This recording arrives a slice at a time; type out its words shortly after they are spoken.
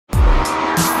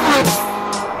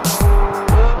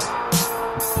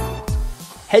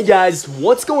Hey guys,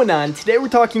 what's going on? Today we're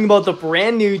talking about the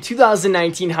brand new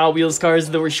 2019 Hot Wheels cars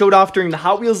that were showed off during the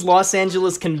Hot Wheels Los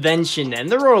Angeles convention, and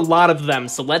there are a lot of them,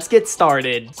 so let's get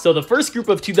started. So the first group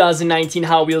of 2019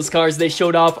 Hot Wheels cars they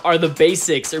showed off are the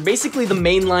Basics, or basically the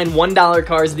mainline $1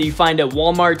 cars that you find at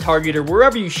Walmart, Target, or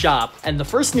wherever you shop. And the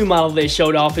first new model they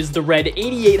showed off is the red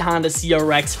 88 Honda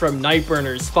CRX from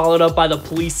Nightburners, followed up by the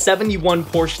Police 71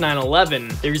 Porsche 911.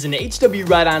 There's an HW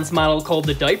Ride-Ons model called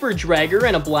the Diaper Dragger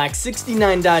and a black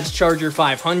 69 Dodge Charger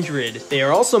 500. They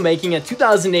are also making a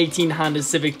 2018 Honda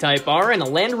Civic Type R and a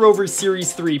Land Rover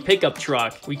Series 3 pickup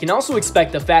truck. We can also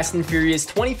expect a Fast and Furious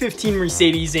 2015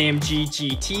 Mercedes-AMG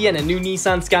GT and a new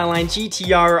Nissan Skyline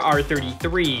GTR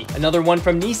R33. Another one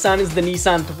from Nissan is the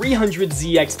Nissan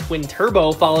 300ZX Twin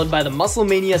Turbo, followed by the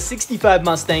Musclemania 65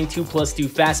 Mustang 2+2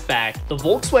 Fastback. The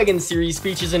Volkswagen series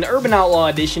features an Urban Outlaw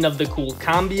edition of the Cool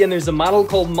Combi, and there's a model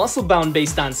called Musclebound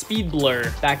based on Speed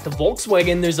Blur. Back to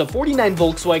Volkswagen, there's a 49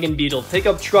 Volkswagen Beetle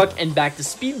pickup truck, and back to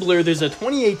Speed Blur, there's a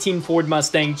 2018 Ford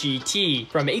Mustang GT.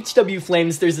 From HW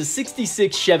Flames, there's a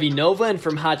 66 Chevy Nova, and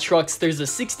from Hot Trucks, there's a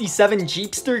 67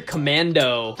 Jeepster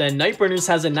Commando. Then Nightburners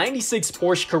has a 96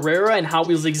 Porsche Carrera, and Hot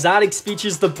Wheels Exotics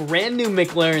features the brand new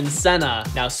McLaren Senna.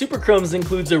 Now, Super Chromes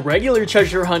includes a regular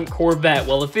Treasure Hunt Corvette,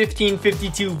 while a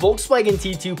 1552 Volkswagen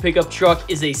T2 pickup truck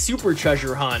is a Super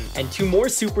Treasure Hunt. And two more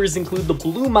Supers include the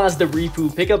blue Mazda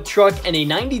Rifu pickup truck and a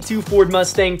 92 Ford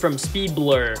Mustang from Speed Blur.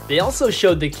 They also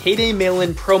showed the K-Day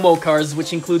mail-in promo cars,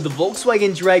 which include the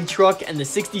Volkswagen Drag truck and the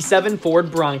 67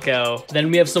 Ford Bronco.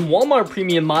 Then we have some Walmart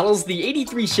premium models, the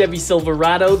 83 Chevy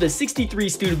Silverado, the 63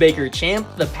 Studebaker Champ,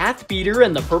 the Path Beater,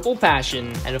 and the Purple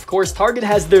Passion. And of course, Target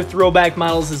has their throwback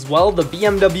models as well, the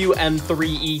BMW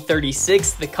M3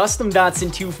 E36, the Custom Datsun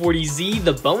 240Z,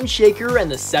 the Bone Shaker, and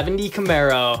the 70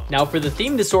 Camaro. Now for the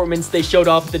themed assortments, they showed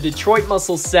off the Detroit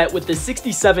Muscle set with the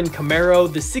 67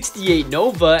 Camaro, the 68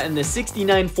 Nova, and the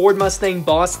 69 Ford Mustang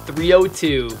Boss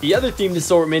 302. The other themed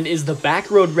assortment is the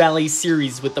Backroad Rally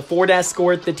series with the Ford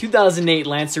Escort, the 2008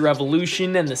 Lancer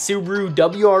Evolution, and the Subaru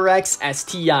WRX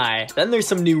STI. Then there's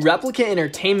some new replica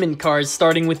entertainment cars,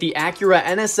 starting with the Acura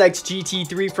NSX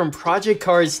GT3 from Project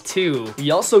Cars 2.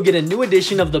 We also get a new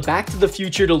edition of the Back to the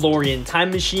Future DeLorean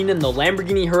Time Machine and the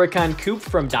Lamborghini Huracan Coupe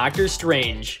from Doctor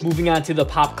Strange. Moving on to the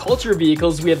pop culture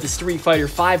vehicles, we have the Street Fighter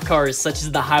V cars such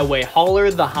as the Highway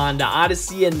Hauler, the Honda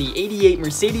Odyssey, and the 88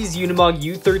 Mercedes Unimog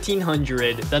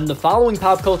U1300. Then the following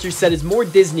pop culture set is more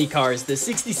Disney cars, the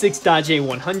 66 Dodge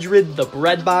A100, the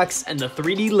Breadbox, and the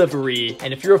 3D livery.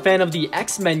 And if you're a fan of the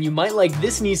X-Men, you might like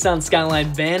this Nissan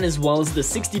Skyline van as well as the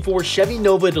 64 Chevy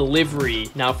Nova delivery.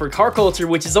 Now for car culture,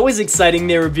 which is always exciting,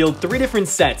 they revealed three different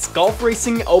sets: golf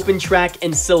racing, open track,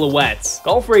 and silhouettes.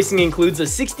 Golf racing includes a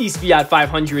 60s Fiat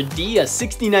 500D, a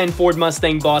 69 Ford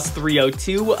Mustang Boss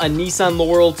 302, a Nissan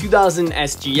Laurel 2000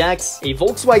 SGX, a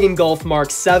Volkswagen Golf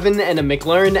Mark 7, and a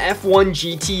McLaren F1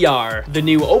 GTR. The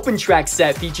new open track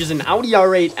set features an Audi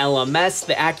R8 LMS,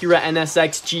 the Acura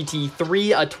NSX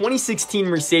GT3, a 2016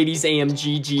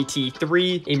 Mercedes-AMG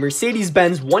GT3, a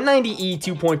Mercedes-Benz 190e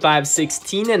 2.5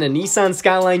 16, and a Nissan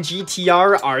Skyline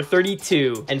GTR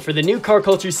R32. And for the new car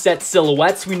culture set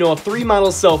silhouettes, we know of three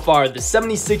models so far: the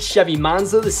 76 Chevy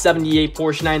Monza, the 78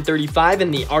 Porsche 935,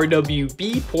 and the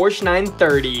RWB Porsche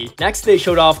 930. Next, they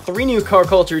showed off three new car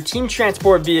culture team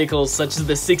transport vehicles such as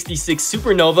the 66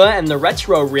 Supernova and the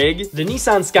Retro Rig, the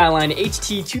Nissan Skyline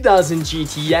HT 2000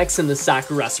 GTX and the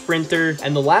Sakura Sprinter,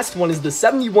 and the last one is the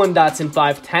 71 Datsun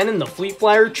 510 and the Fleet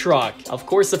Flyer truck. Of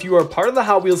course, if you are part of the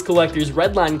Hot Wheels Collectors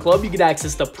Redline Club, you get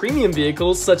access to premium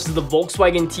vehicles such as the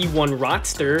Volkswagen T1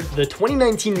 Roadster, the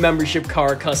 2019 membership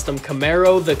car Custom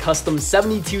Camaro, the Custom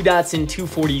 72 Datsun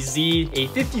 240Z, a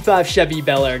 55 Chevy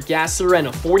Bel Air Gasser, and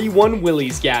a 41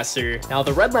 Willys Gasser. Now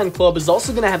the Redline Club is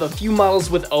also going to have a few models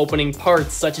with opening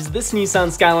parts, such as this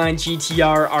Nissan Skyline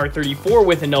GTR R34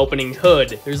 with an opening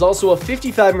hood. There's also a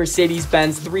 55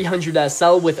 Mercedes-Benz 300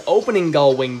 SL with opening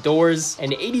gull wing doors,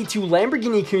 an 82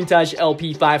 Lamborghini Countach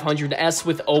LP 500S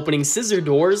with opening scissor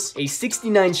doors, a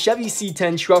 69 Chevy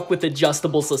C10 truck with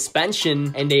adjustable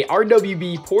suspension, and a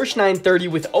RWB Porsche 930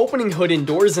 with opening hood and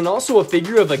doors, and also a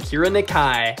figure of Akira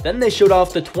Nakai. Then they showed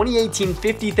off the 2018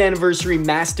 50th Anniversary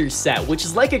Masters set, which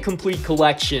is like a complete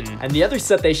collection. And the other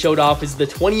set they showed off is the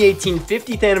 2018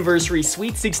 50th Anniversary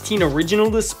Sweet 16 Original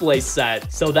Display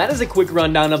set. So that is a quick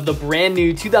rundown of the brand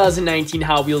new 2019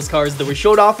 Hot Wheels cars that were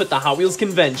showed off at the Hot Wheels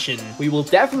convention. We will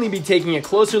definitely be taking a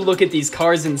closer look at these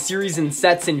cars in series and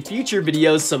sets in future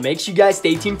videos, so make sure you guys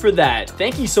stay tuned for that.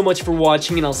 Thank you so much for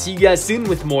watching, and I'll see you guys soon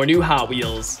with more new Hot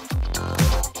Wheels.